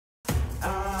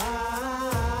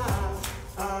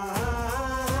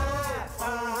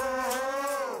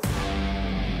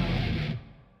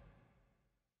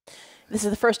This is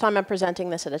the first time I'm presenting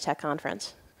this at a tech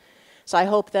conference, so I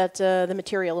hope that the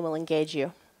material will engage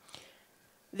you.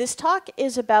 This talk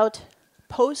is about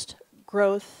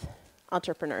post-growth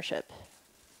entrepreneurship.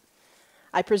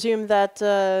 I presume that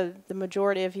the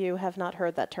majority of you have not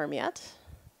heard that term yet,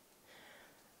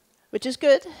 which is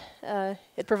good.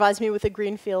 It provides me with a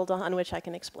green field on which I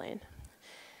can explain.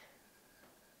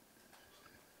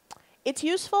 It's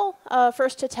useful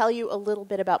first to tell you a little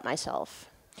bit about myself.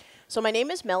 So my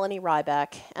name is Melanie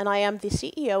Rieback, and I am the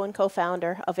CEO and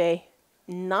co-founder of a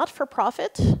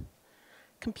not-for-profit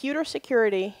computer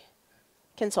security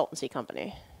consultancy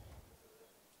company.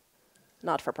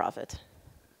 Not-for-profit.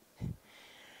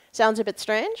 Sounds a bit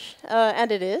strange, and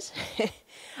it is.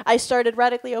 I started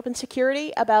Radically Open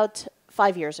Security about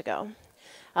 5 years ago.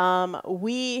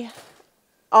 We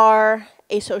are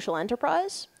a social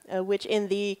enterprise, which in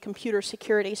the computer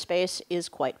security space is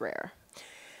quite rare.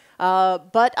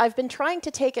 But I've been trying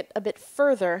to take it a bit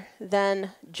further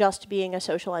than just being a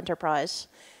social enterprise.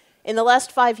 In the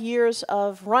last 5 years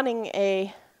of running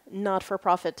a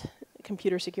not-for-profit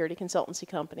computer security consultancy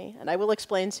company, and I will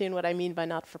explain soon what I mean by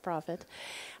not-for-profit,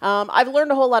 I've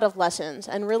learned a whole lot of lessons,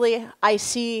 and really I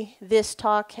see this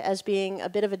talk as being a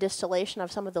bit of a distillation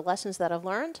of some of the lessons that I've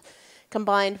learned,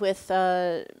 combined with,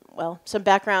 well, some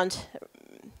background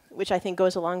which I think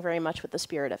goes along very much with the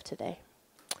spirit of today.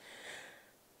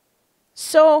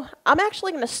 So I'm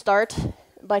actually going to start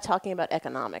by talking about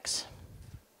economics.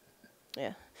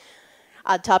 Yeah,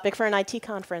 odd topic for an IT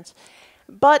conference.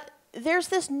 But there's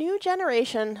this new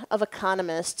generation of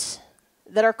economists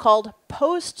that are called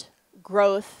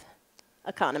post-growth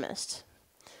economists.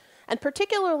 And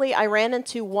particularly, I ran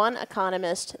into one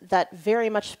economist that very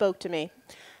much spoke to me,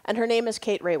 and her name is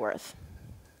Kate Raworth.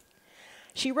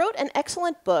 She wrote an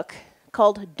excellent book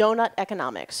called Donut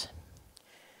Economics.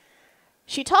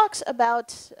 She talks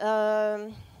about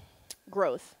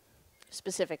growth,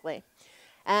 specifically.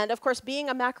 And of course, being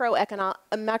a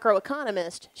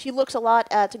macroeconomist, she looks a lot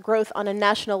at growth on a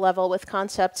national level with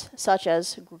concepts such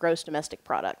as gross domestic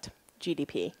product,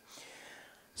 GDP.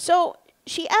 So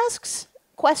she asks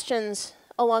questions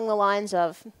along the lines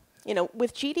of, you know,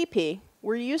 with GDP,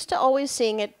 we're used to always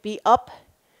seeing it be up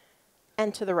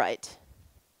and to the right.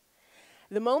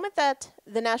 The moment that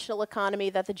the national economy,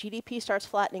 that the GDP starts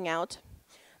flattening out,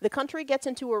 the country gets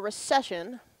into a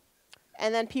recession,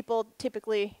 and then people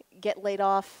typically get laid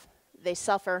off, they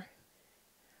suffer.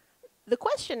 The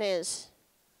question is,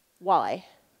 why?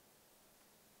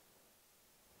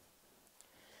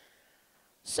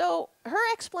 So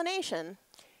her explanation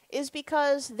is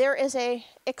because there is an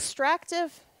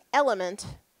extractive element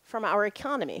from our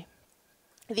economy.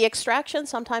 The extraction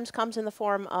sometimes comes in the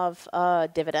form of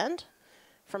dividend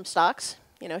from stocks,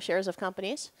 you know, shares of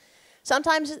companies.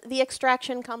 Sometimes the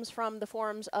extraction comes from the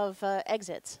forms of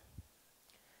exits.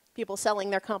 People selling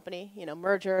their company, you know,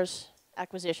 mergers,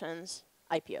 acquisitions,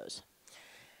 IPOs.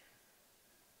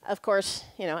 Of course,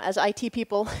 you know, as IT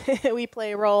people, we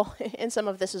play a role in some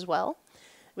of this as well,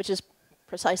 which is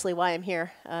precisely why I'm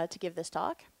here to give this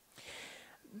talk.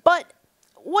 But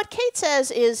what Kate says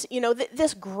is, you know,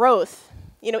 this growth,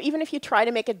 you know, even if you try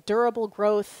to make it durable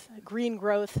growth, green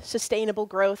growth, sustainable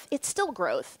growth, it's still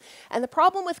growth. And the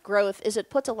problem with growth is it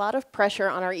puts a lot of pressure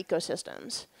on our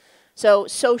ecosystems. So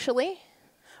socially,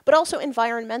 but also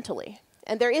environmentally.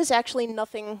 And there is actually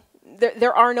nothing,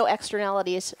 there are no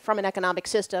externalities from an economic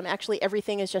system. Actually,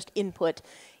 everything is just input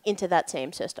into that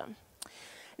same system.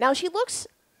 Now, she looks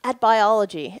at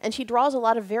biology, and she draws a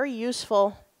lot of very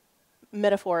useful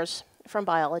metaphors from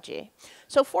biology.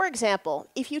 So for example,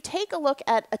 if you take a look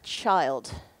at a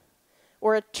child,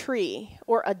 or a tree,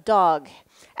 or a dog,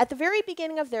 at the very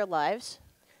beginning of their lives,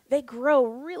 they grow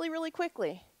really, really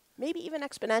quickly, maybe even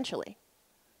exponentially.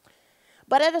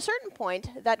 But at a certain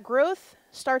point, that growth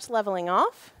starts leveling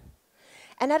off,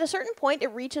 and at a certain point, it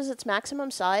reaches its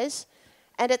maximum size,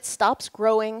 and it stops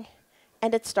growing,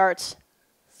 and it starts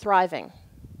thriving.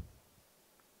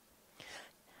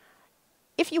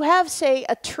 If you have, say,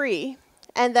 a tree,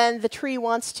 and then the tree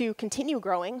wants to continue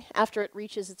growing after it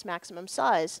reaches its maximum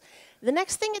size, the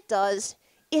next thing it does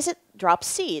is it drops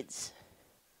seeds.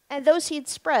 And those seeds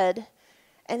spread,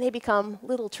 and they become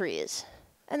little trees.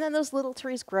 And then those little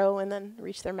trees grow and then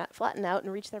reach their flatten out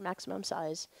and reach their maximum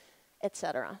size,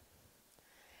 etc.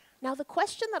 Now, the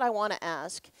question that I want to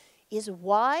ask is,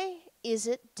 why is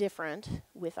it different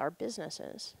with our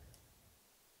businesses?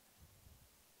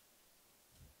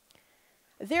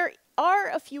 There are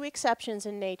a few exceptions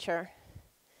in nature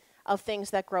of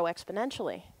things that grow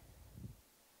exponentially,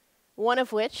 one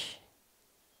of which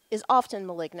is often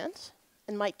malignant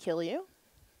and might kill you.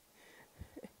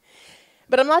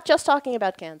 But I'm not just talking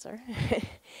about cancer.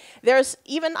 There's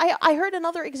even, I heard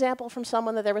another example from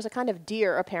someone that there was a kind of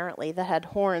deer, apparently, that had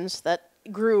horns that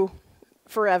grew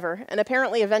forever. And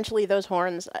apparently, eventually, those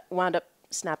horns wound up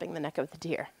snapping the neck of the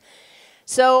deer.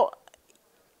 So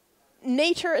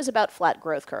nature is about flat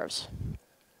growth curves.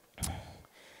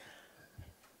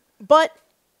 But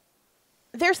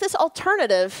there's this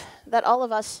alternative that all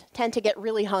of us tend to get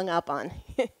really hung up on.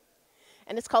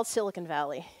 And it's called Silicon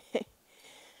Valley.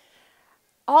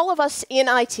 All of us in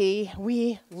IT,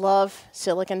 we love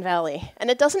Silicon Valley. And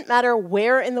it doesn't matter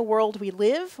where in the world we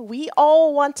live, we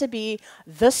all want to be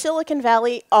the Silicon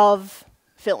Valley of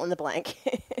fill in the blank.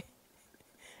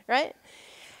 Right?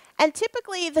 And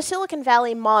typically, the Silicon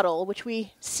Valley model, which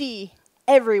we see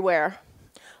everywhere,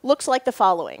 looks like the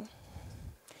following.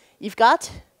 You've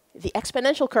got the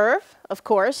exponential curve, of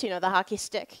course, the hockey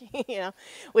stick,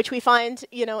 which we find,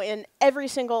 in every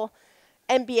single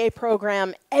MBA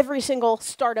program, every single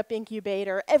startup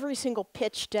incubator, every single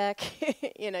pitch deck.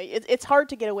 It's hard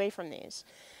to get away from these.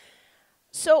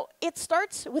 So it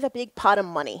starts with a big pot of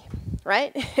money,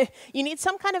 right? You need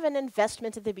some kind of an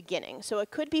investment at the beginning. So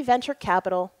it could be venture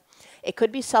capital, it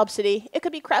could be subsidy, it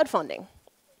could be crowdfunding.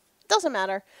 Doesn't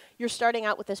matter. You're starting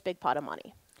out with this big pot of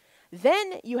money.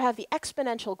 Then you have the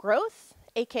exponential growth,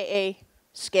 aka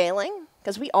scaling,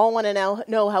 because we all want to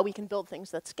know how we can build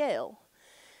things that scale.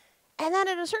 And then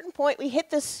at a certain point, we hit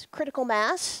this critical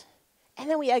mass, and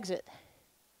then we exit.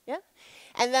 Yeah?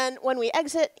 And then when we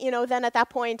exit, then at that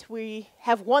point, we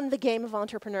have won the game of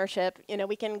entrepreneurship.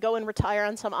 We can go and retire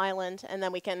on some island, and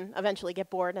then we can eventually get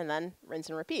bored and then rinse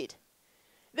and repeat.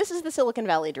 This is the Silicon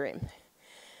Valley dream.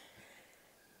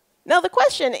 Now, the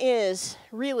question is,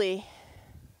 really,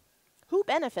 who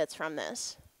benefits from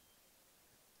this?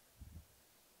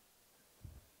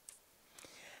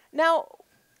 Now,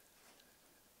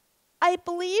 I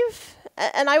believe,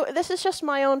 and this is just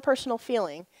my own personal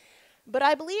feeling, but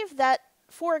I believe that,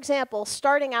 for example,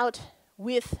 starting out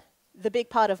with the big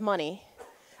pot of money,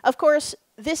 of course,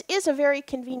 this is a very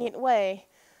convenient way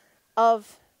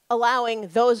of allowing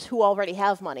those who already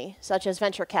have money, such as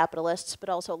venture capitalists, but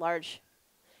also large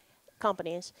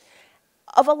companies,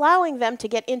 of allowing them to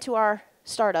get into our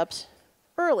startups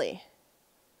early.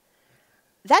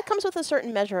 That comes with a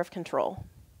certain measure of control.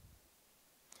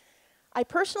 I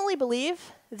personally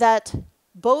believe that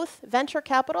both venture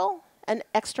capital and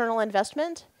external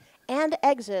investment and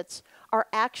exits are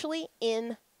actually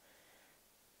in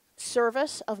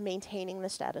service of maintaining the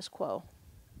status quo.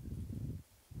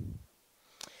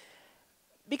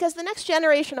 Because the next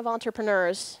generation of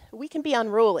entrepreneurs, we can be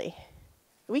unruly.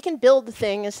 We can build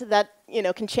things that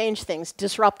can change things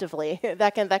disruptively,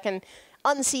 that can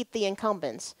unseat the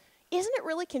incumbents. Isn't it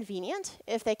really convenient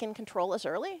if they can control us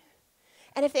early?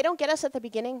 And if they don't get us at the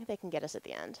beginning, they can get us at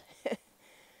the end.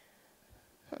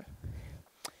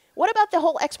 What about the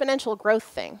whole exponential growth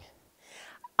thing?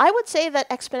 I would say that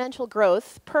exponential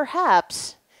growth,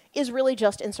 perhaps, is really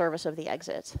just in service of the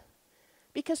exit.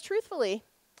 Because truthfully,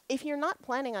 if you're not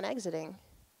planning on exiting,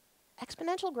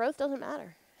 exponential growth doesn't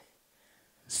matter.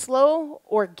 Slow,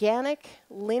 organic,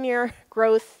 linear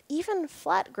growth, even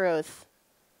flat growth,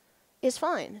 is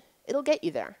fine. It'll get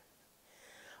you there.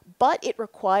 But it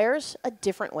requires a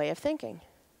different way of thinking.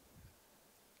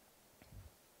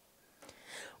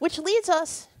 Which leads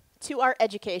us to our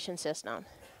education system.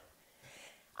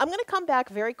 I'm going to come back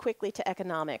very quickly to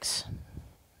economics.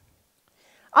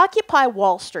 Occupy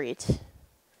Wall Street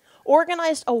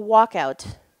organized a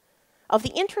walkout of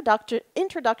the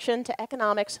Introduction to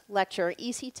Economics lecture,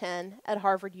 EC10, at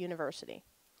Harvard University.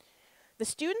 The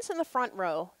students in the front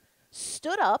row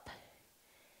stood up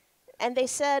and they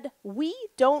said, "We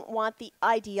don't want the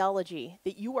ideology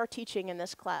that you are teaching in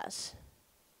this class."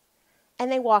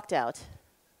 And they walked out.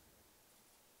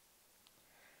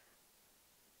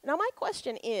 Now my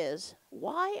question is,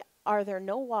 why are there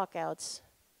no walkouts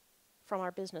from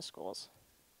our business schools?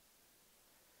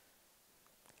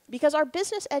 Because our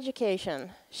business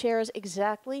education shares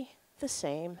exactly the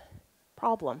same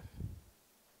problem.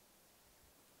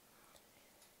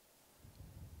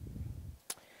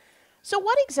 So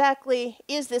what exactly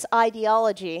is this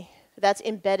ideology that's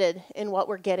embedded in what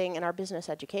we're getting in our business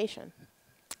education?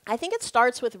 I think it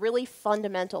starts with really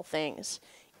fundamental things,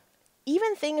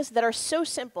 even things that are so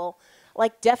simple,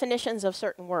 like definitions of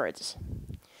certain words.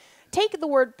 Take the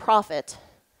word profit.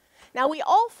 Now, we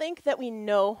all think that we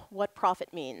know what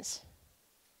profit means,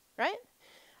 right?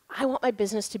 I want my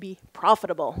business to be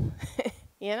profitable,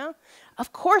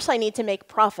 Of course I need to make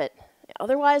profit,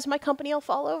 otherwise my company will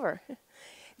fall over.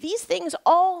 These things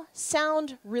all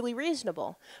sound really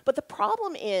reasonable, but the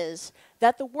problem is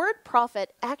that the word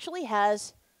profit actually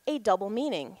has a double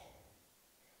meaning.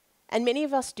 and many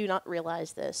of us do not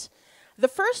realize this. The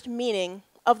first meaning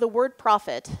of the word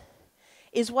profit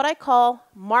is what I call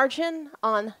margin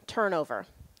on turnover.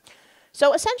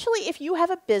 So essentially, if you have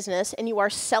a business and you are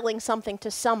selling something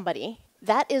to somebody,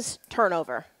 that is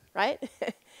turnover, right?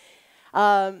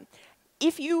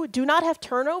 If you do not have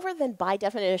turnover, then by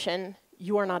definition,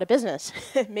 you are not a business.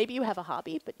 Maybe you have a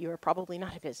hobby, but you are probably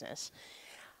not a business.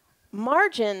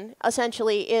 Margin,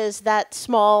 essentially, is that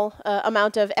small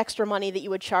amount of extra money that you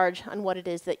would charge on what it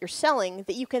is that you're selling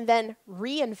that you can then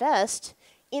reinvest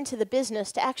into the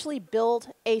business to actually build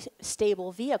a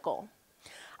stable vehicle.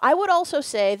 I would also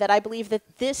say that I believe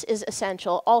that this is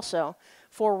essential also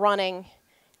for running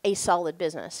a solid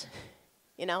business.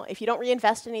 You know, if you don't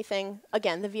reinvest anything,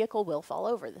 again, the vehicle will fall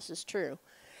over. This is true.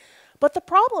 But the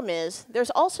problem is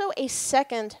there's also a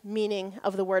second meaning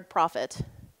of the word profit,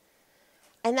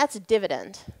 and that's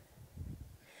dividend.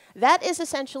 That is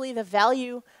essentially the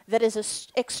value that is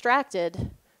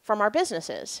extracted from our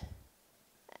businesses.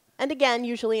 And again,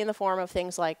 usually in the form of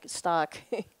things like stock,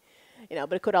 you know,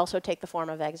 but it could also take the form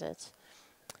of exits.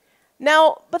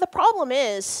 Now, but the problem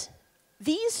is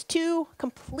these two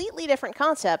completely different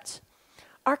concepts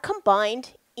are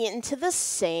combined into the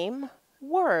same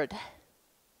word.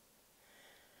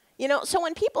 You know, so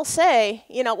when people say,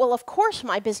 you know, well, of course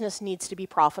my business needs to be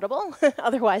profitable,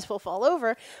 otherwise we'll fall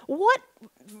over,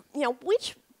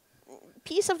 which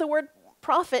piece of the word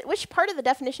profit, which part of the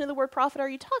definition of the word profit are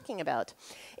you talking about?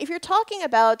 If you're talking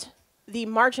about the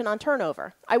margin on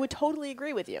turnover, I would totally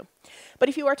agree with you. But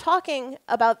if you are talking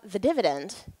about the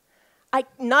dividend,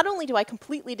 not only do I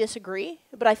completely disagree,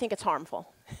 but I think it's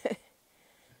harmful.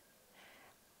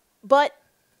 But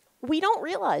we don't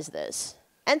realize this.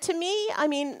 And to me, I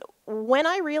mean, when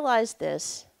I realized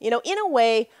this, you know, in a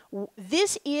way,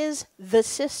 this is the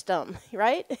system,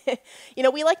 right? You know,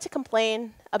 we like to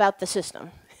complain about the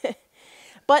system.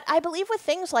 But I believe with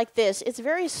things like this, it's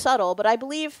very subtle, but I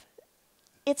believe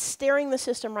it's staring the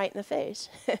system right in the face.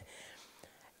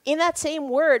 In that same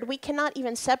word, we cannot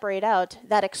even separate out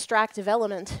that extractive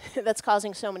element that's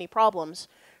causing so many problems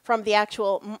from the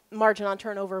actual margin on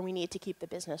turnover we need to keep the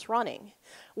business running.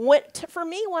 For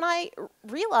me, when I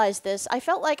realized this, I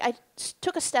felt like I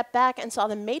took a step back and saw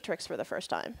the matrix for the first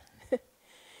time.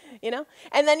 You know?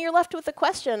 And then you're left with the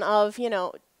question of, you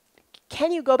know,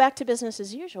 can you go back to business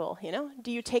as usual? You know?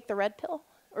 Do you take the red pill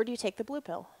or do you take the blue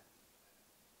pill?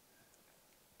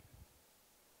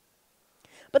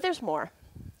 But there's more.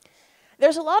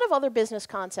 There's a lot of other business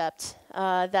concepts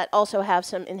that also have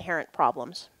some inherent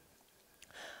problems.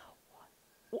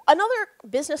 Another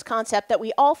business concept that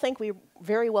we all think we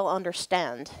very well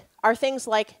understand are things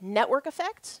like network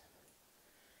effects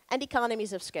and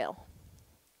economies of scale.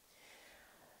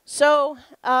 So,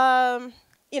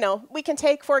 you know, we can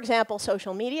take, for example,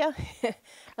 social media,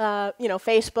 you know,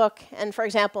 Facebook, and for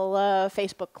example,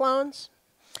 Facebook clones.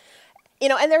 You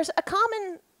know, and there's a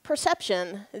common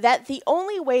perception that the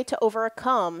only way to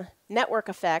overcome network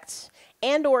effects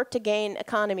and or to gain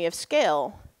economy of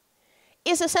scale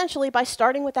is essentially by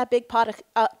starting with that big pot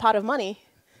of money,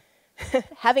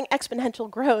 having exponential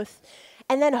growth,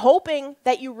 and then hoping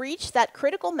that you reach that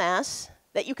critical mass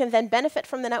that you can then benefit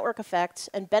from the network effects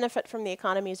and benefit from the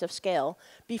economies of scale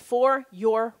before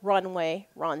your runway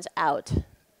runs out.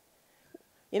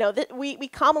 You know, we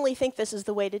commonly think this is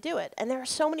the way to do it. And there are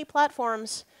so many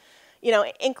platforms, you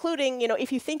know, including, you know,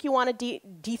 if you think you want to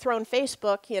dethrone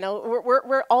Facebook, you know,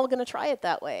 we're all going to try it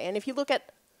that way. And if you look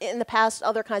at in the past,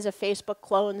 other kinds of Facebook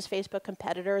clones, Facebook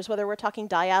competitors, whether we're talking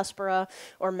Diaspora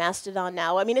or Mastodon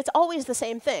now. I mean, it's always the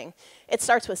same thing. It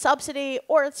starts with subsidy,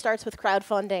 or it starts with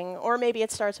crowdfunding, or maybe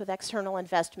it starts with external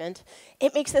investment.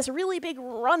 It makes this really big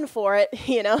run for it,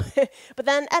 you know. But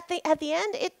then at the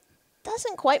end, it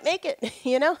doesn't quite make it,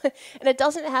 you know. And it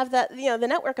doesn't have that, you know, the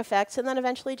network effects, and then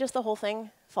eventually just the whole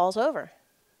thing falls over.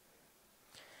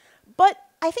 But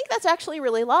I think that's actually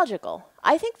really logical.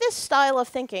 I think this style of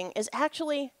thinking is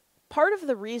actually part of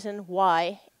the reason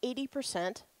why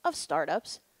 80% of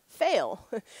startups fail.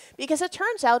 Because it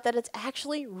turns out that it's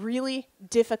actually really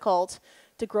difficult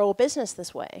to grow a business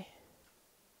this way.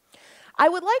 I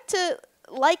would like to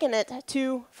liken it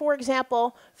to, for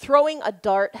example, throwing a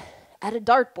dart at a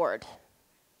dartboard.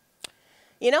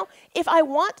 You know, if I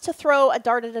want to throw a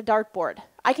dart at a dartboard,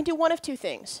 I can do one of two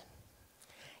things.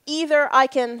 Either I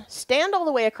can stand all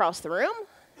the way across the room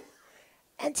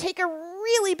and take a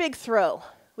really big throw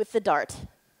with the dart.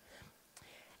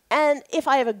 And if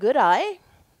I have a good eye,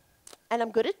 and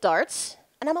I'm good at darts,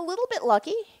 and I'm a little bit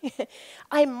lucky,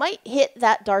 I might hit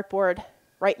that dartboard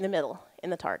right in the middle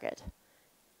in the target.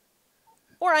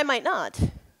 Or I might not,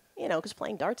 you know, because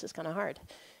playing darts is kind of hard.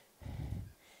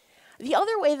 The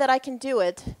other way that I can do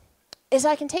it is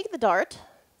I can take the dart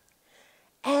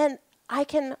and I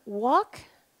can walk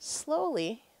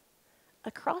slowly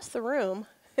across the room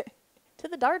to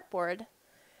the dartboard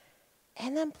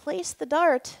and then place the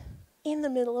dart in the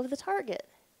middle of the target.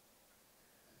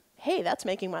 Hey, that's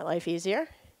making my life easier.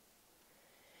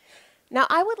 Now,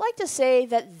 I would like to say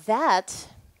that that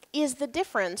is the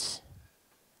difference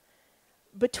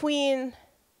between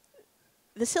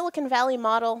the Silicon Valley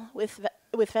model with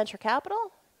venture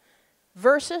capital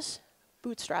versus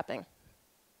bootstrapping.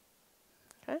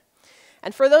 Okay?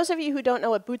 And for those of you who don't know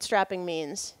what bootstrapping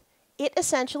means, it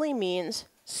essentially means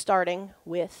starting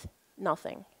with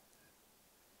nothing.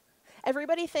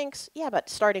 Everybody thinks, yeah, but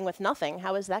starting with nothing,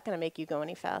 how is that going to make you go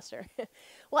any faster?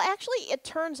 Well, actually, it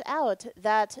turns out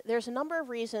that there's a number of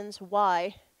reasons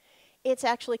why it's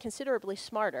actually considerably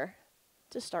smarter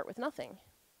to start with nothing.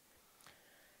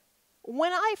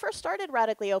 When I first started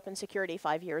Radically Open Security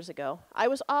 5 years ago, I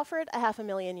was offered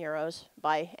 €500,000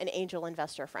 by an angel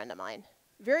investor friend of mine.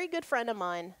 Very good friend of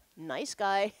mine, nice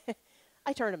guy.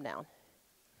 I turned him down.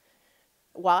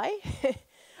 Why?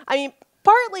 I mean,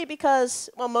 partly because,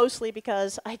 well, mostly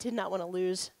because I did not want to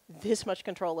lose this much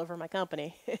control over my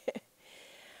company.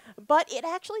 But it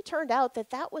actually turned out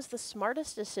that that was the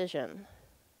smartest decision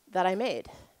that I made.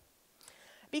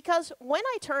 Because when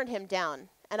I turned him down,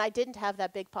 and I didn't have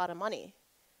that big pot of money,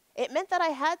 it meant that I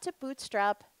had to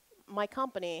bootstrap my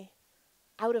company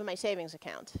out of my savings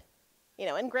account. You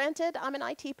know, and granted, I'm an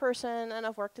IT person, and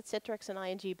I've worked at Citrix and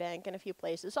ING Bank and a few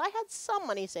places, so I had some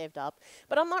money saved up,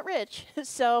 but I'm not rich,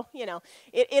 so, you know,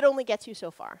 it only gets you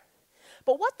so far.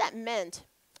 But what that meant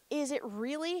is it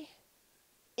really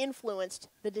influenced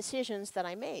the decisions that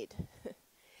I made.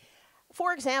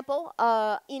 For example,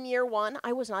 in year one,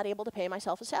 I was not able to pay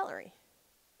myself a salary.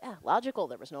 Yeah, logical,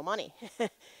 there was no money.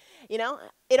 You know,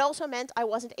 it also meant I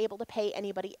wasn't able to pay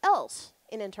anybody else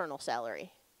an internal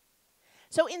salary.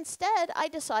 So instead, I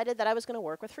decided that I was going to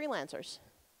work with freelancers.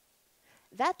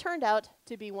 That turned out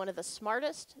to be one of the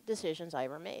smartest decisions I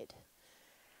ever made.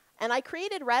 And I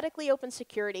created Radically Open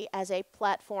Security as a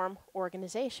platform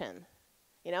organization.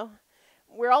 You know,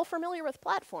 we're all familiar with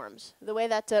platforms. The way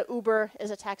that Uber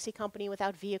is a taxi company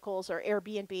without vehicles, or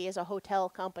Airbnb is a hotel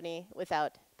company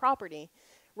without property.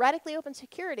 Radically Open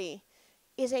Security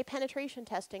is a penetration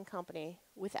testing company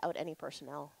without any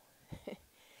personnel.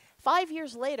 5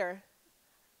 years later,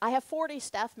 I have 40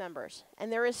 staff members,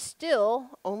 and there is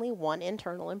still only one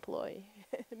internal employee,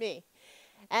 me.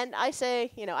 And I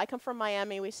say, you know, I come from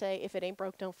Miami, we say, if it ain't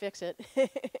broke, don't fix it.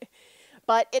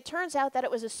 But it turns out that it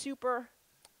was a super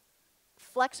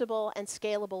flexible and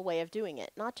scalable way of doing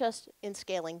it, not just in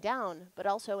scaling down, but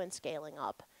also in scaling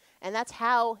up. And that's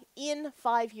how, in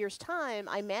 5 years' time,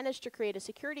 I managed to create a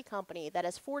security company that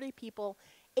has 40 people,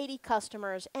 80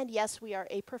 customers, and yes, we are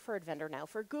a preferred vendor now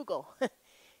for Google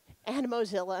and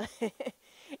Mozilla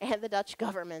and the Dutch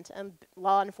government and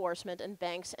law enforcement and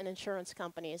banks and insurance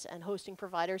companies and hosting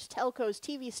providers, telcos,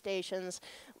 TV stations,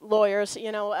 lawyers,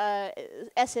 you know,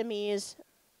 SMEs,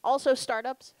 also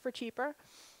startups for cheaper,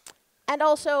 and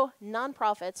also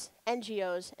nonprofits,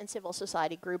 NGOs, and civil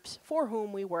society groups for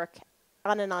whom we work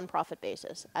on a nonprofit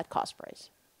basis at cost price.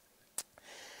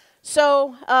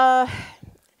 So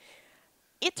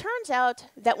it turns out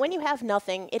that when you have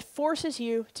nothing, it forces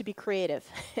you to be creative.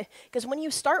 Because when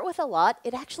you start with a lot,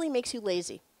 it actually makes you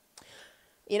lazy.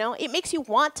 You know, it makes you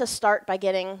want to start by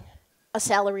getting a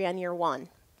salary on year one.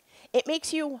 It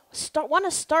makes you want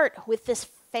to start with this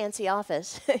fancy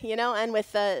office, you know, and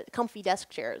with comfy desk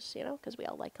chairs, you know, because we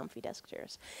all like comfy desk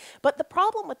chairs. But the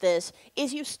problem with this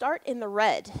is you start in the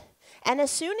red. And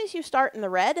as soon as you start in the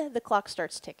red, the clock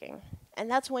starts ticking. And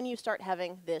that's when you start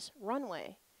having this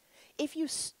runway.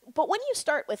 But when you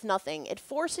start with nothing, it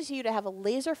forces you to have a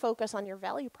laser focus on your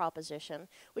value proposition,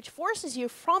 which forces you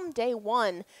from day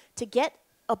one to get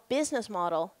a business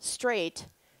model straight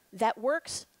that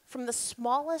works from the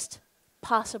smallest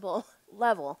possible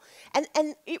level.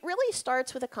 And it really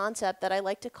starts with a concept that I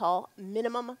like to call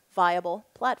minimum viable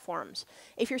platforms.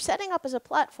 If you're setting up as a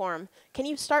platform, can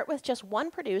you start with just one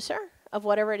producer of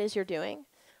whatever it is you're doing,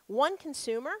 one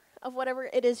consumer of whatever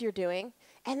it is you're doing,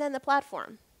 and then the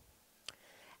platform?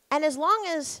 And as long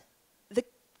as the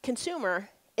consumer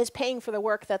is paying for the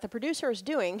work that the producer is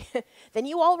doing, then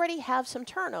you already have some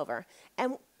turnover.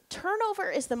 And turnover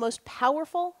is the most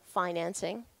powerful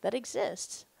financing that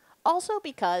exists. Also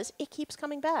because it keeps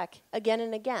coming back again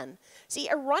and again. See,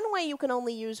 a runway you can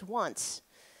only use once.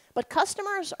 But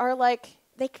customers are like,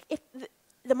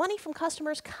 the money from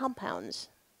customers compounds,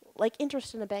 like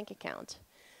interest in a bank account.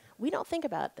 We don't think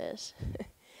about this.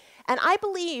 And I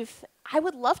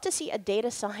would love to see a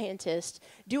data scientist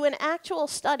do an actual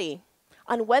study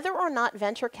on whether or not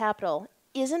venture capital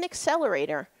is an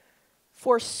accelerator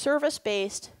for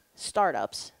service-based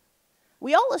startups.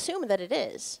 We all assume that it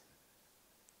is.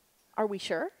 Are we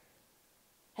sure?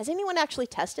 Has anyone actually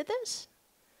tested this?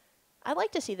 I'd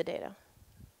like to see the data.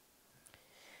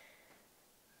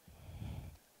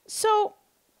 So,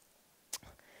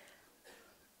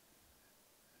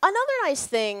 another nice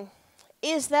thing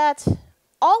is that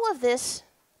all of this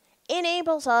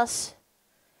enables us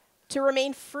to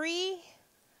remain free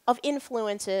of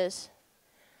influences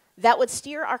that would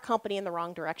steer our company in the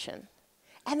wrong direction.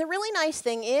 And the really nice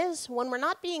thing is, when we're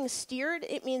not being steered,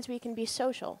 it means we can be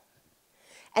social.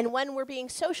 And when we're being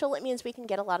social, it means we can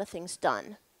get a lot of things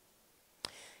done.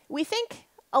 We think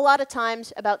a lot of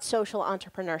times about social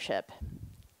entrepreneurship,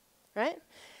 right?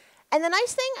 And the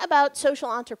nice thing about social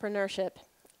entrepreneurship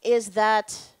is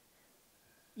that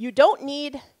you don't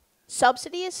need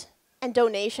subsidies and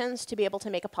donations to be able to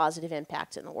make a positive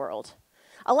impact in the world.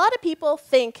 A lot of people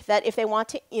think that if they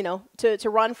want to, to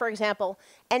run, for example,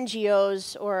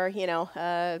 NGOs or,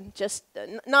 just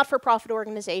not-for-profit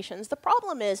organizations, the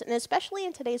problem is, and especially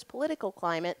in today's political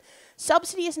climate,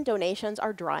 subsidies and donations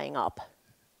are drying up.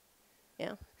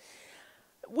 Yeah.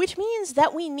 Which means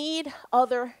that we need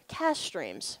other cash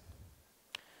streams.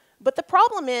 But the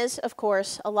problem is, of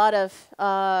course, a lot of,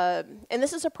 and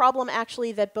this is a problem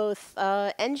actually that both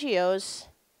NGOs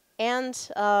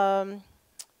and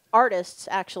artists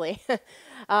actually,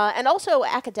 and also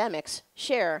academics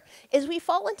share, is we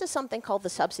fall into something called the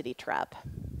subsidy trap.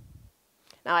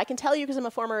 Now, I can tell you because I'm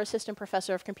a former assistant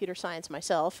professor of computer science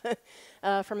myself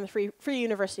from the Free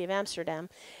University of Amsterdam.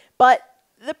 But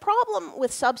the problem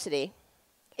with subsidy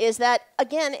is that,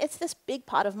 again, it's this big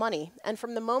pot of money. And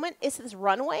from the moment it's this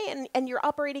runway and you're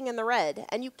operating in the red,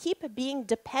 and you keep being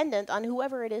dependent on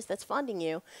whoever it is that's funding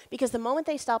you, because the moment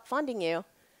they stop funding you,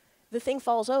 the thing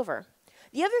falls over.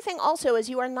 The other thing also is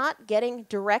you are not getting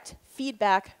direct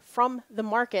feedback from the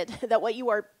market that what you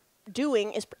are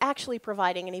doing is actually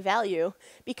providing any value,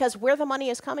 because where the money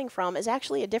is coming from is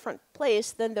actually a different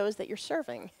place than those that you're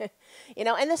serving.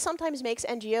 And this sometimes makes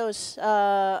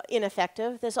NGOs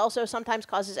ineffective. This also sometimes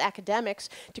causes academics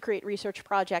to create research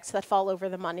projects that fall over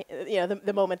the money,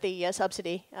 the moment the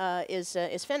subsidy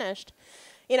is finished.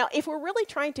 If we're really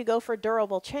trying to go for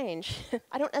durable change,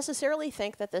 I don't necessarily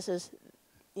think that this is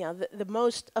the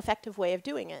most effective way of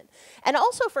doing it. And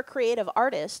also for creative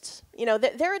artists,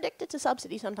 they're addicted to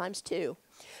subsidy sometimes too.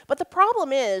 But the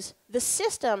problem is the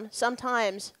system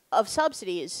sometimes of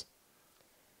subsidies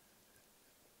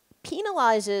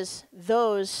penalizes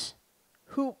those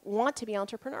who want to be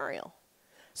entrepreneurial.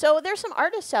 So there's some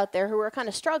artists out there who are kind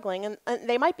of struggling, and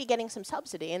they might be getting some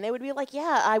subsidy, and they would be like,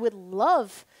 yeah, I would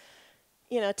love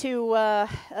to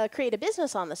create a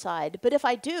business on the side, but if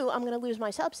I do, I'm going to lose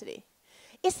my subsidy.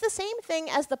 It's the same thing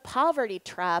as the poverty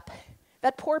trap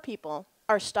that poor people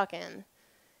are stuck in.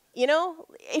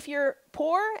 If you're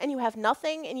poor and you have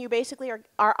nothing and you basically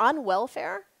are on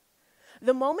welfare,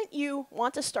 the moment you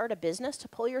want to start a business to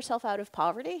pull yourself out of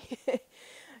poverty,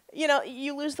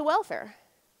 you lose the welfare.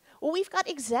 Well, we've got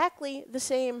exactly the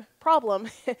same problem,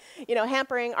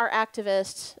 hampering our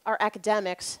activists, our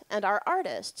academics, and our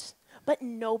artists. But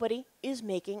nobody is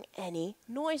making any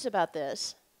noise about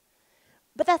this.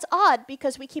 But that's odd,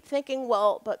 because we keep thinking,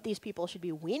 well, but these people should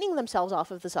be weaning themselves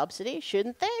off of the subsidy,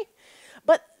 shouldn't they?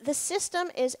 But the system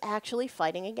is actually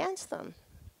fighting against them.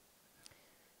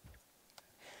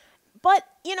 But,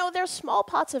 there's small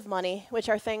pots of money, which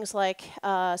are things like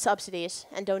subsidies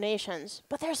and donations.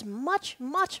 But there's much,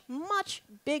 much, much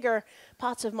bigger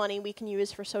pots of money we can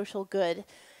use for social good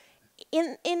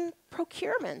in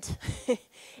procurement.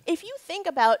 If you think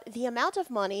about the amount of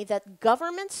money that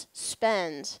governments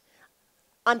spend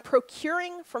on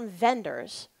procuring from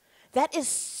vendors, that is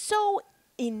so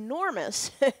enormous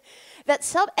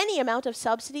that any amount of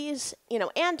subsidies,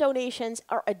 and donations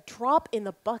are a drop in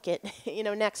the bucket,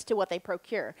 next to what they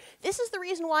procure. This is the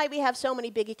reason why we have so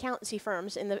many big accountancy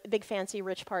firms in the big fancy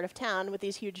rich part of town with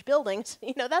these huge buildings.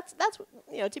 That's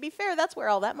to be fair, that's where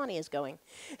all that money is going.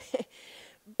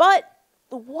 But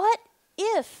what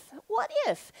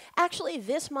if actually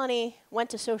this money went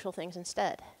to social things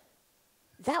instead?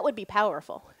 That would be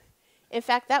powerful. In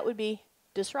fact, that would be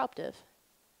disruptive.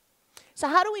 So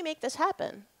how do we make this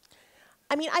happen?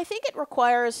 I think it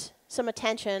requires some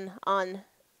attention on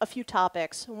a few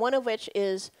topics, one of which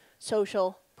is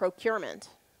social procurement.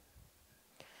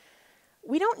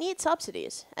 We don't need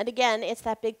subsidies. And again, it's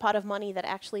that big pot of money that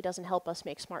actually doesn't help us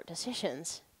make smart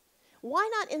decisions. Why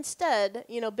not instead,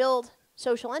 build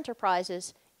social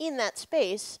enterprises in that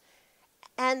space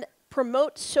and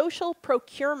promote social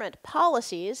procurement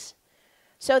policies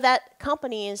so that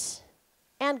companies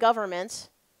and governments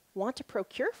want to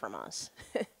procure from us.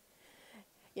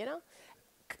 You know?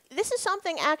 This is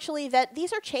something actually that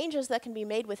these are changes that can be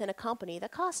made within a company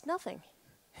that cost nothing.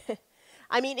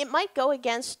 I mean, it might go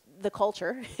against the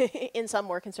culture in some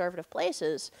more conservative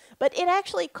places, but it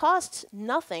actually costs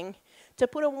nothing to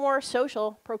put a more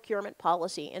social procurement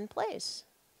policy in place.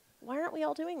 Why aren't we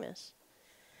all doing this?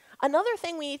 Another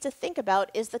thing we need to think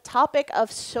about is the topic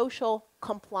of social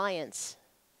compliance.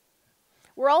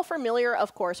 We're all familiar,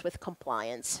 of course, with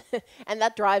compliance, and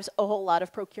that drives a whole lot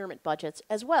of procurement budgets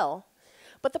as well.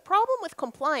 But the problem with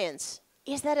compliance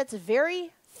is that it's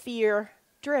very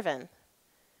fear-driven.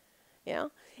 You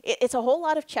know, it's a whole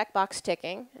lot of checkbox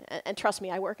ticking, and trust me,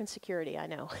 I work in security, I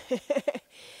know.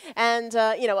 And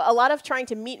you know, a lot of trying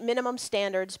to meet minimum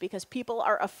standards because people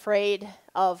are afraid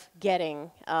of getting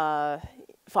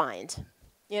fined.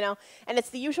 You know, and it's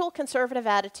the usual conservative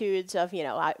attitudes of, you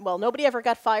know, well, nobody ever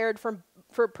got fired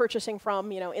for purchasing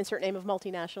from, you know, insert name of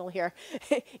multinational here.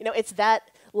 You know, it's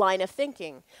that line of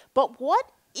thinking. But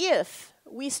what if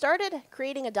we started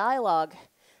creating a dialogue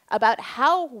about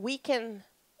how we can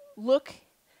look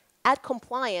at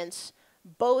compliance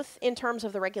both in terms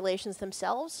of the regulations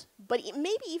themselves, but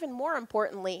maybe even more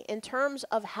importantly, in terms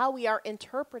of how we are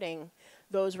interpreting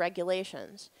those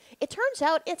regulations? It turns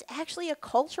out it's actually a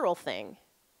cultural thing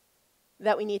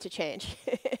that we need to change.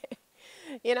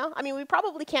 You know, I mean, we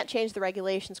probably can't change the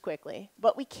regulations quickly,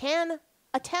 but we can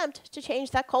attempt to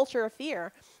change that culture of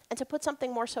fear and to put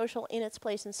something more social in its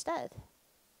place instead.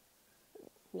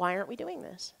 Why aren't we doing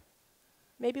this?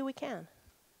 Maybe we can.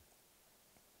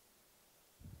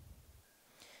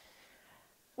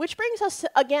 Which brings us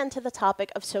again to the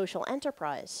topic of social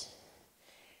enterprise.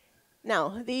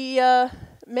 Now, the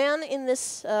man in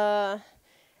this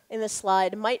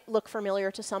slide might look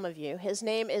familiar to some of you. His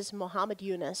name is Muhammad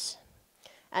Yunus.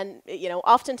 And you know,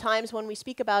 oftentimes when we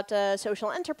speak about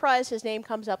social enterprise, his name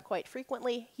comes up quite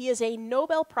frequently. He is a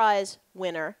Nobel Prize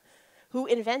winner who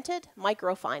invented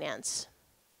microfinance.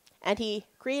 And he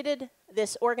created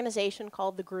this organization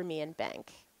called the Grameen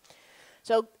Bank.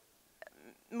 So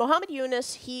Muhammad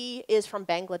Yunus, he is from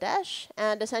Bangladesh,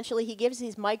 and essentially he gives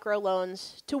these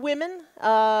microloans to women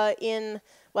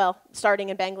starting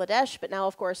in Bangladesh, but now,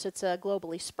 of course, it's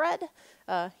globally spread.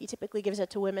 He typically gives it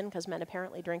to women because men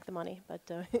apparently drink the money. But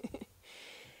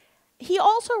he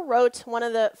also wrote one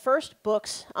of the first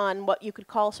books on what you could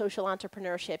call social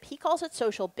entrepreneurship. He calls it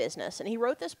social business, and he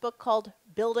wrote this book called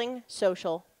Building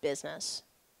Social Business.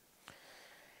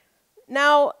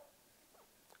 Now,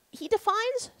 he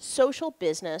defines social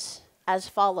business as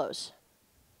follows: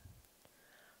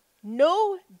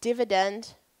 no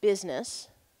dividend business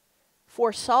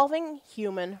for solving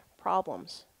human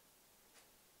problems.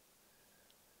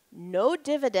 No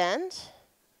dividend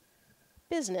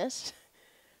business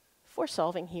for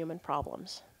solving human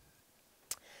problems.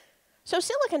 So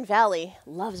Silicon Valley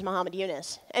loves Muhammad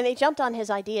Yunus, and they jumped on his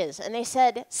ideas, and they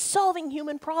said, solving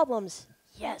human problems,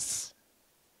 yes.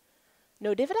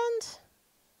 No dividend?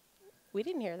 We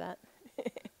didn't hear that.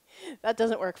 That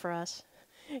doesn't work for us.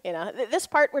 You know, this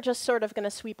part we're just sort of going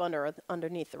to sweep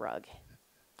underneath the rug.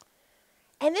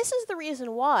 And this is the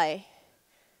reason why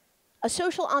a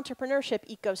social entrepreneurship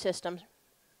ecosystem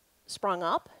sprung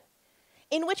up,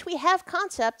 in which we have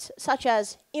concepts such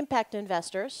as impact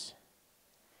investors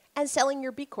and selling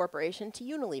your B corporation to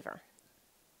Unilever.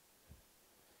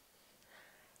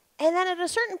 And then at a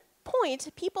certain point,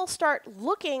 people start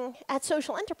looking at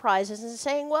social enterprises and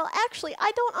saying, well, actually,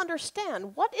 I don't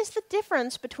understand. What is the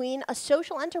difference between a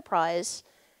social enterprise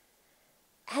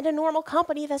and a normal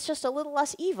company that's just a little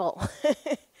less evil?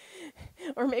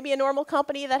 Or maybe a normal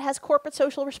company that has corporate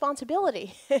social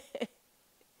responsibility.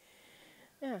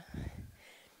 Yeah.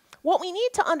 What we need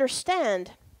to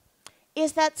understand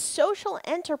is that social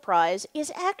enterprise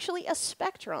is actually a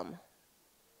spectrum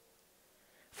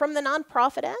from the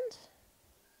nonprofit end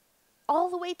all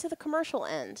the way to the commercial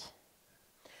end.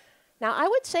 Now, I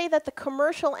would say that the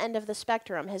commercial end of the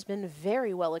spectrum has been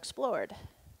very well explored.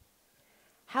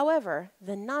 However,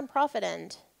 the nonprofit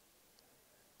end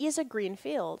is a green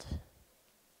field,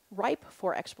 ripe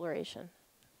for exploration.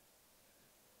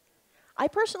 I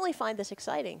personally find this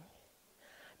exciting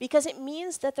because it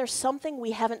means that there's something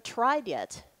we haven't tried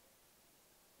yet,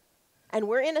 and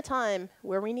we're in a time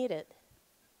where we need it.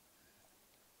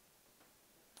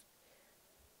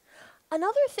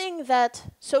 Another thing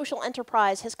that social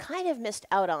enterprise has kind of missed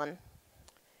out on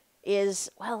is,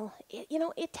 well,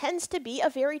 it tends to be a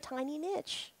very tiny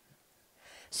niche.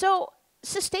 So,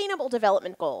 sustainable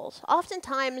development goals.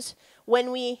 Oftentimes,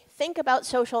 when we think about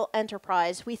social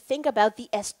enterprise, we think about the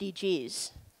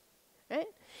SDGs, right?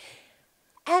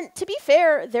 And to be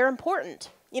fair, they're important.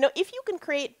 if you can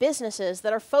create businesses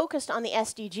that are focused on the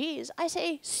SDGs, I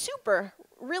say super,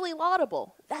 really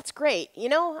laudable. That's great,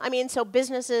 so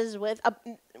businesses with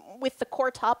the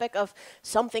core topic of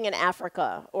something in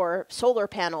Africa, or solar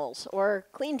panels, or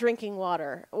clean drinking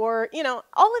water, or,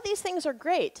 all of these things are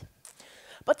great.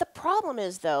 But the problem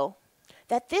is, though,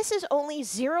 that this is only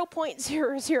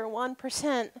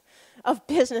 0.001% of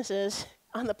businesses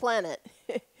on the planet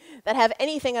that have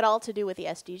anything at all to do with the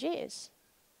SDGs.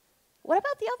 What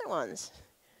about the other ones?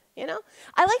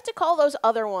 I like to call those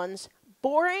other ones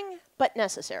boring but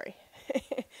necessary.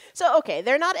 So, okay,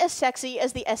 they're not as sexy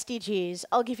as the SDGs,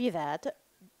 I'll give you that.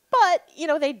 But,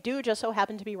 they do just so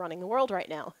happen to be running the world right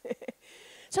now.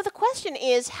 So the question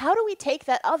is, how do we take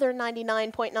that other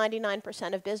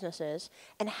 99.99% of businesses,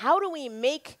 and how do we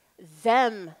make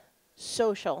them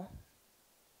social?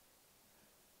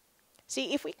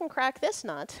 See, if we can crack this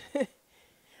nut,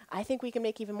 I think we can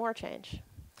make even more change.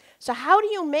 So how do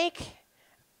you make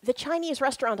the Chinese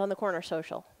restaurant on the corner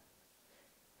social?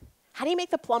 How do you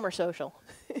make the plumber social?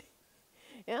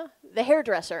 Yeah, the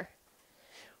hairdresser,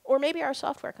 or maybe our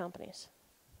software companies?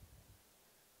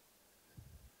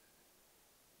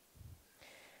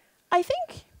 I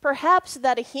think perhaps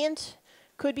that a hint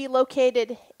could be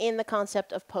located in the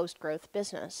concept of post-growth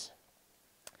business.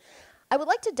 I would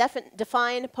like to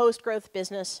define post-growth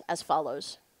business as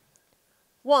follows.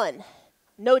 1,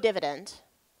 no dividend.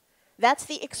 That's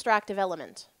the extractive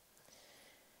element.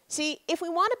 See, if we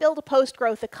want to build a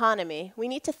post-growth economy, we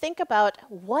need to think about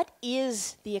what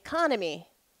is the economy,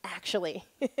 actually.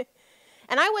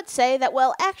 And I would say that,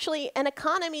 well, actually, an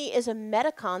economy is a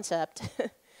meta-concept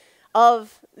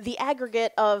of the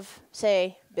aggregate of,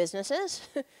 say, businesses,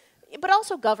 but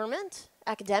also government,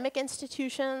 academic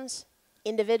institutions,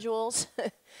 individuals,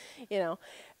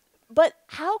 But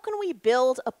how can we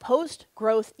build a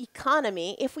post-growth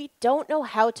economy if we don't know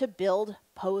how to build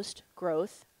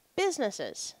post-growth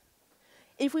businesses?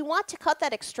 If we want to cut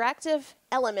that extractive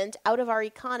element out of our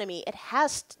economy, it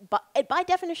has to, by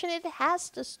definition, it has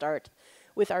to start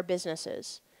with our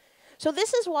businesses. So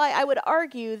this is why I would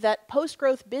argue that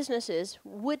post-growth businesses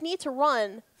would need to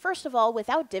run, first of all,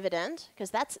 without dividend, because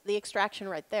that's the extraction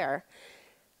right there.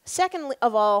 Second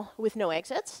of all, with no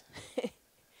exits.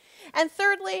 And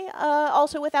thirdly,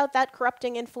 also without that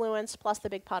corrupting influence plus the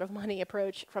big pot of money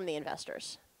approach from the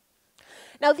investors.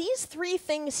 Now, these three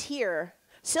things here,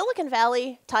 Silicon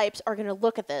Valley types are going to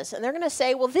look at this, and they're going to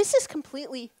say, well, this is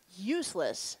completely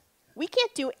useless. We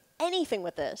can't do anything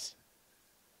with this.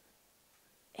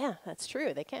 Yeah, that's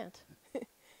true. They can't.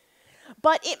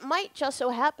 But it might just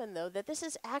so happen, though, that this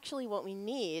is actually what we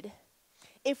need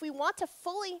if we want to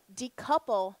fully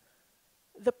decouple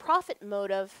the profit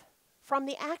motive from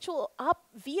the actual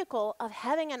vehicle of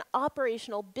having an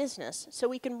operational business. So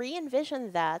we can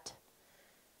re-envision that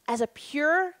as a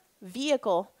pure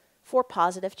vehicle for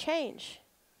positive change.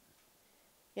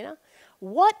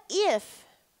 What if,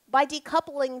 by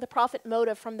decoupling the profit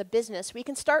motive from the business, we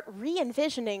can start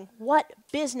re-envisioning what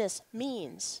business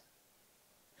means?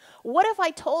 What if I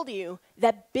told you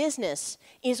that business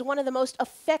is one of the most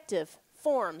effective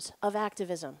forms of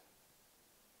activism?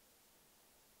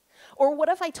 Or what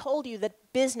if I told you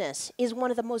that business is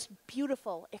one of the most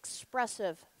beautiful,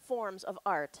 expressive forms of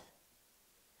art?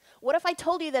 What if I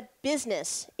told you that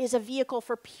business is a vehicle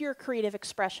for pure creative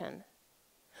expression?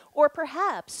 Or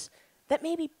perhaps that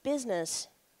maybe business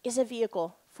is a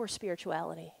vehicle for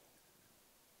spirituality?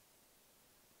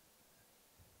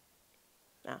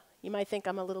 Now, you might think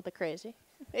I'm a little bit crazy,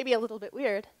 maybe a little bit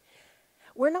weird.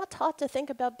 We're not taught to think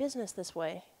about business this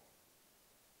way.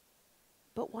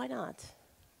 But why not?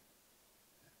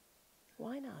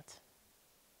 Why not?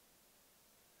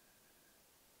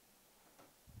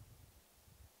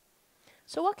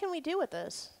 So what can we do with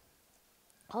this?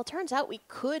 Well, it turns out we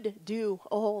could do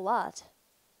a whole lot.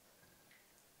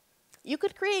 You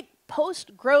could create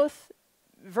post-growth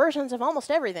versions of almost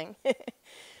everything.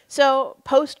 So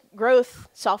post-growth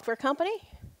software company?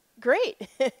 Great.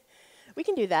 We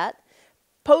can do that.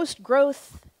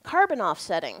 Post-growth carbon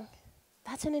offsetting.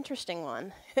 That's an interesting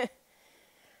one.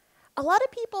 A lot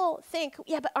of people think,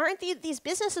 yeah, but aren't these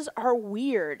businesses are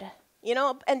weird,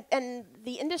 and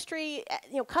the industry,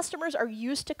 customers are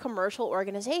used to commercial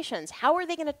organizations. How are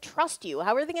they going to trust you?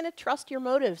 How are they going to trust your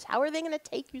motives? How are they going to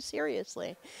take you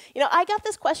seriously? I got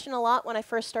this question a lot when I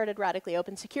first started Radically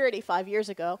Open Security 5 years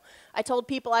ago. I told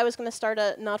people I was going to start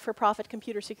a not-for-profit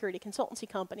computer security consultancy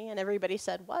company, and everybody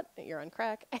said, what? You're on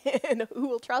crack. And who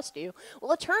will trust you?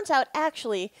 Well, it turns out,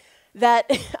 actually,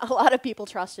 that a lot of people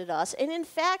trusted us. And in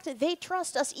fact, they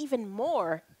trust us even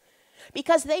more.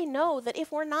 because they know that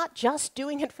if we're not just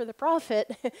doing it for the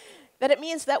profit, that it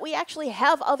means that we actually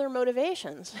have other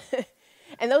motivations.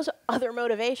 And those other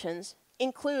motivations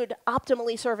include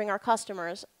optimally serving our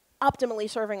customers, optimally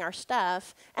serving our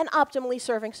staff, and optimally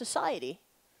serving society.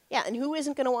 Yeah, and who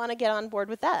isn't going to want to get on board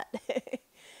with that?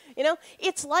 You know,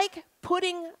 it's like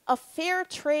putting a fair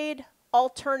trade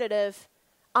alternative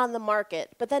on the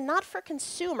market, but then not for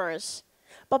consumers,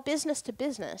 but business to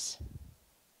business.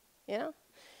 You know?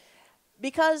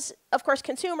 Because, of course,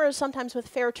 consumers, sometimes with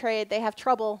fair trade, they have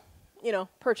trouble, you know,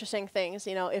 purchasing things,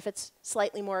 you know, if it's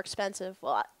slightly more expensive.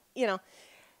 Well, you know,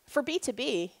 for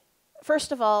B2B,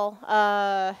 first of all,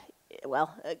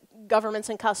 governments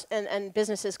and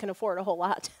businesses can afford a whole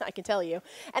lot, I can tell you.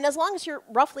 And as long as you're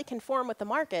roughly conform with the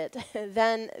market,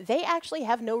 then they actually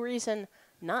have no reason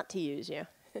not to use you.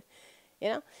 You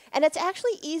know? And it's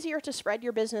actually easier to spread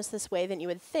your business this way than you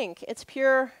would think. It's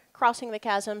pure crossing the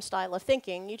chasm style of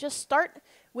thinking. You just start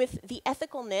with the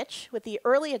ethical niche, with the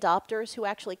early adopters who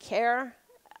actually care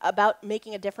about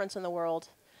making a difference in the world,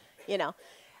 you know.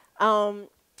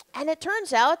 And it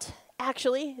turns out,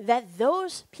 actually, that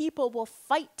those people will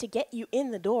fight to get you in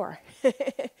the door.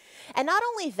 And not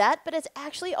only that, but it's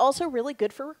actually also really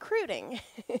good for recruiting.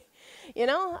 You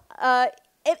know,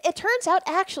 it turns out,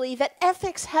 actually, that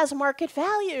ethics has market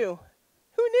value.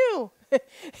 Who knew?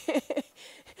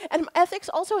 And ethics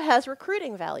also has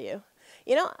recruiting value.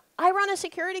 You know, I run a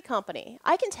security company.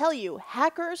 I can tell you,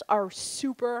 hackers are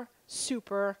super,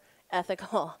 super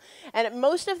ethical. And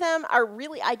most of them are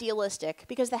really idealistic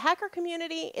because the hacker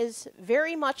community is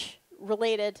very much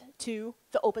related to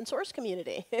the open source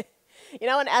community. You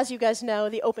know, and as you guys know,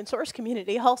 the open source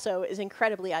community also is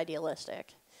incredibly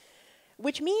idealistic,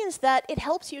 which means that it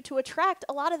helps you to attract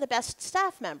a lot of the best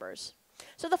staff members.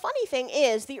 So the funny thing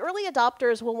is, the early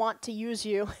adopters will want to use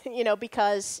you, you know,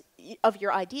 because of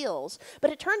your ideals. But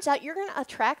it turns out you're going to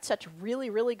attract such really,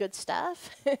 really good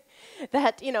staff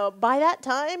that, you know, by that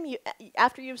time,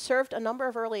 after you've served a number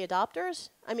of early adopters,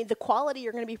 I mean, the quality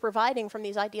you're going to be providing from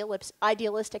these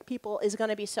idealistic people is going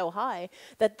to be so high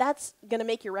that that's going to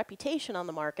make your reputation on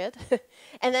the market.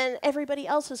 And then everybody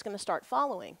else is going to start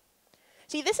following.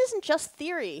 See, this isn't just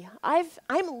theory.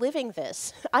 I'm living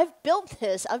this. I've built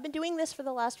this. I've been doing this for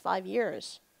the last 5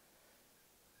 years.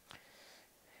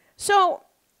 So,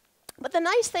 but the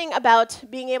nice thing about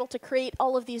being able to create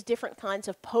all of these different kinds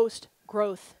of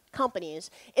post-growth companies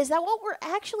is that what we're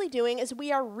actually doing is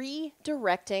we are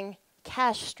redirecting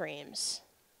cash streams.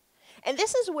 And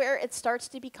this is where it starts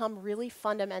to become really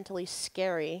fundamentally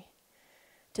scary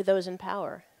to those in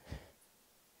power.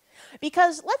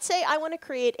 Because let's say I want to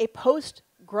create a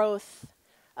post-growth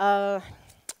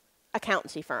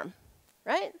accountancy firm,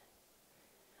 right?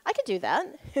 I could do that.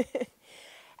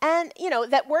 And, you know,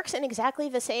 that works in exactly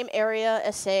the same area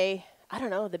as, say, I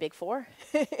don't know, the Big Four.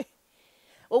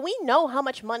 Well, we know how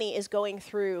much money is going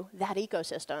through that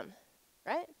ecosystem,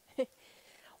 right?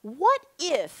 What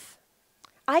if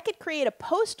I could create a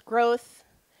post-growth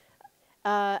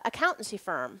accountancy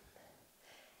firm,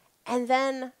 and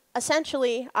then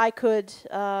essentially I could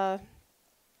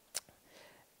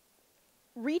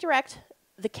redirect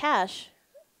the cash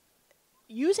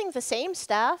using the same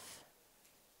staff,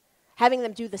 having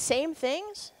them do the same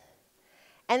things,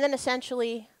 and then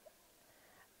essentially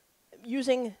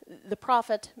using the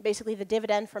profit, basically the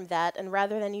dividend from that, and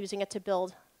rather than using it to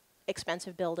build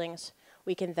expensive buildings,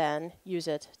 we can then use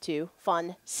it to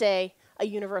fund, say, a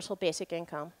universal basic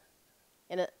income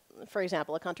in, for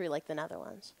example, a country like the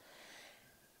Netherlands.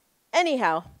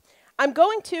 Anyhow, I'm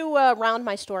going to round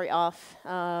my story off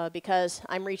because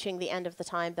I'm reaching the end of the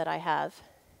time that I have.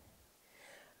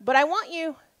 But I want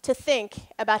you to think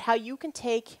about how you can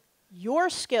take your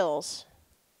skills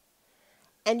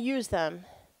and use them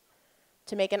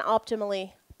to make an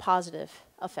optimally positive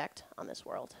effect on this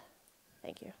world.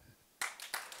 Thank you.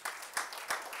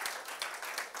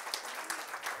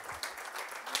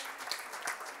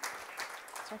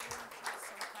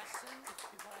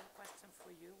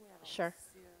 Sure.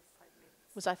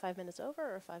 Was I 5 minutes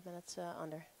over or 5 minutes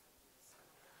under?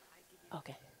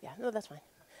 Okay. Yeah. No, that's fine.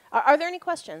 Are there any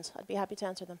questions? I'd be happy to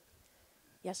answer them.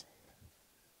 Yes?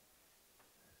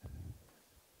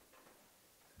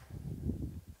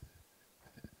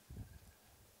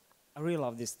 I really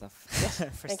love this stuff. Yes.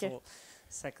 First Thank of you. all.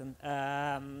 Second,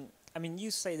 I mean,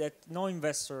 you say that no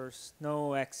investors,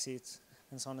 no exits,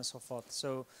 and so on and so forth.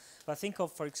 So, if I think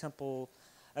of, for example,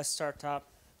 a startup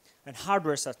and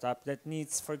hardware startup that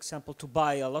needs, for example, to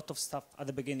buy a lot of stuff at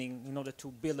the beginning in order to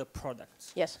build a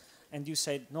product. Yes. And you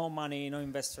said no money, no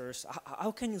investors.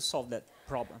 How can you solve that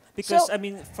problem? Because So, I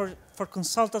mean, for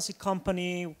consultancy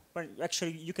company, where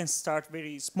actually you can start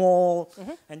very small,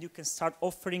 and you can start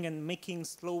offering and making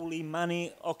slowly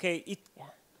money. Okay, it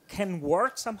can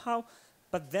work somehow,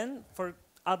 but then for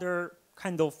other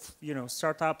kind of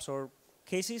startups or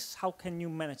cases, how can you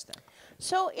manage that?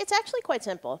 so it's actually quite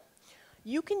simple.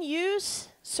 You can use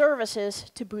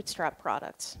services to bootstrap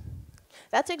products.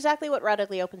 That's exactly what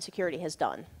Radically Open Security has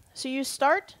done. So you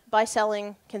start by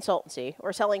selling consultancy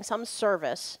or selling some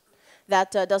service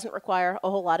that doesn't require a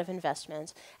whole lot of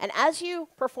investment. And as you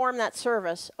perform that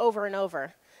service over and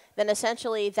over, then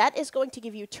essentially that is going to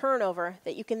give you turnover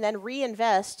that you can then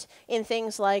reinvest in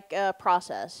things like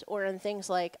process or in things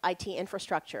like IT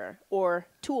infrastructure or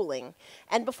tooling.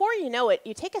 And before you know it,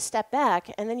 you take a step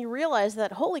back and then you realize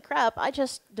that, holy crap, I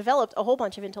just developed a whole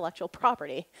bunch of intellectual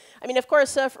property. I mean, of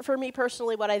course, for me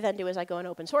personally, what I then do is I go and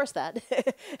open source that.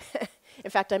 In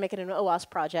fact, I make it an OWASP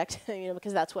project,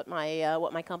 because that's what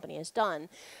my company has done.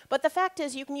 But the fact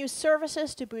is, you can use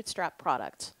services to bootstrap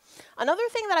products. Another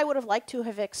thing that I would have liked to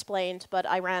have explained, but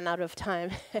I ran out of time,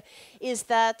 is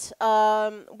that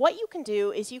what you can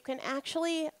do is you can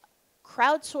actually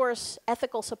crowdsource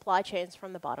ethical supply chains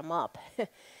from the bottom up.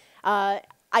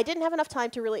 I didn't have enough time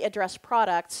to really address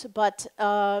products, but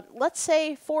let's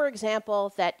say, for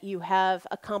example, that you have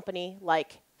a company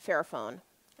like Fairphone,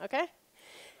 okay?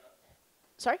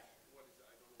 Sorry?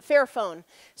 Fairphone.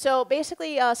 So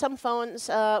basically, some phones,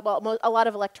 a lot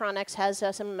of electronics has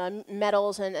some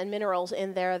metals and minerals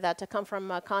in there that come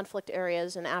from conflict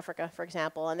areas in Africa, for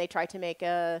example, and they try to make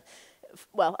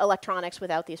electronics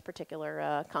without these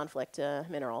particular conflict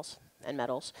minerals and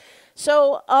metals.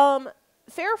 So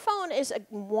Fairphone is a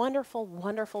wonderful,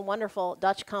 wonderful, wonderful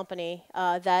Dutch company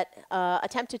that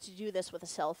attempted to do this with a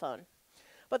cell phone.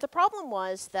 But the problem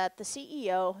was that the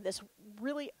CEO, this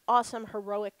really awesome,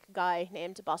 heroic guy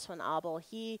named Bas van Abel,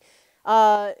 he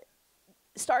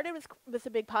started with a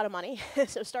big pot of money.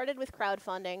 So started with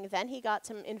crowdfunding. Then he got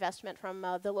some investment from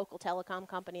the local telecom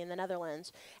company in the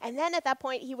Netherlands. And then at that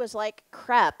point, he was like,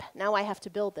 crap, now I have to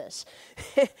build this.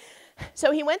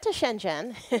 So he went to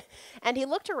Shenzhen, and he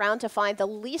looked around to find the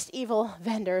least evil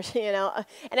vendors, and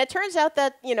it turns out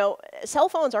that, cell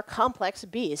phones are complex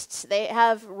beasts. They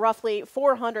have roughly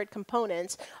 400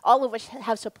 components, all of which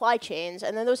have supply chains,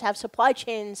 and then those have supply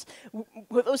chains,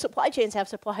 those supply chains have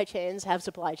supply chains, have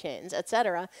supply chains,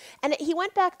 etc. And he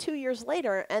went back 2 years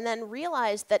later and then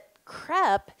realized that,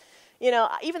 crap,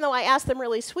 even though I asked them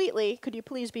really sweetly, could you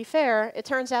please be fair, it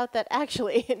turns out that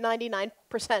actually 99%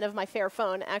 of my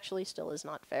Fairphone actually still is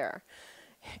not fair,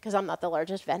 because I'm not the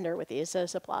largest vendor with these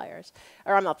suppliers,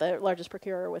 or I'm not the largest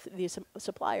procurer with these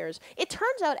suppliers. It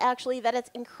turns out actually that it's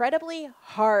incredibly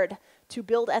hard to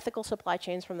build ethical supply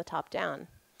chains from the top down.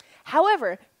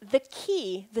 However, the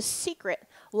key, the secret,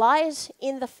 lies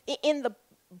in the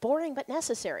boring but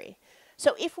necessary.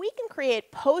 So if we can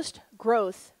create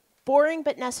post-growth boring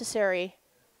but necessary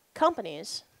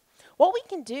companies, what we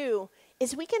can do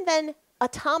is we can then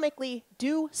atomically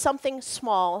do something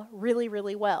small really,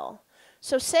 really well.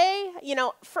 So say,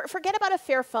 forget about a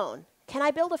Fairphone. Can I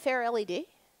build a fair LED?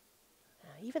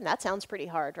 Even that sounds pretty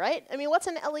hard, right? I mean, what's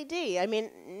an LED? I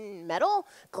mean, metal,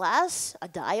 glass, a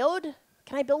diode?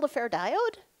 Can I build a fair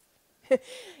diode?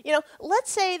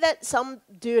 Let's say that some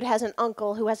dude has an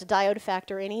uncle who has a diode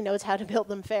factory and he knows how to build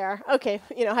them fair. Okay,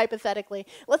 hypothetically.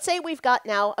 Let's say we've got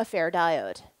now a fair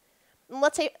diode. And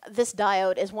let's say this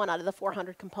diode is one out of the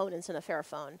 400 components in a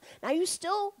Fairphone. Now, you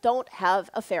still don't have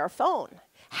a fair phone.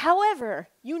 However,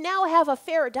 you now have a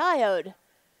fair diode,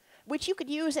 which you could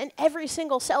use in every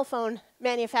single cell phone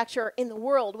manufacturer in the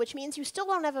world, which means you still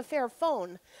don't have a fair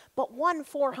phone, but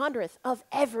 1/400th of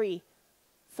every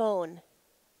phone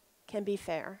can be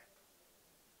fair.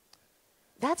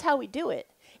 That's how we do it.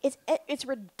 It's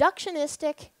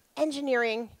reductionistic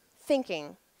engineering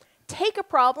thinking. Take a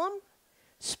problem,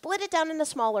 split it down into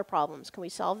smaller problems. Can we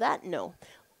solve that? No.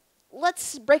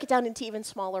 Let's break it down into even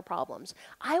smaller problems.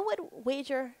 I would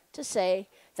wager to say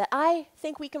that I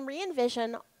think we can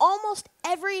re-envision almost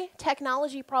every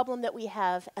technology problem that we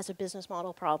have as a business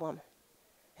model problem.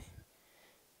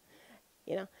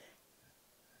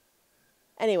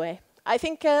 Anyway, I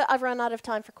think I've run out of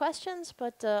time for questions,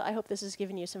 but I hope this has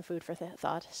given you some food for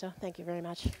thought. So thank you very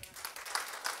much.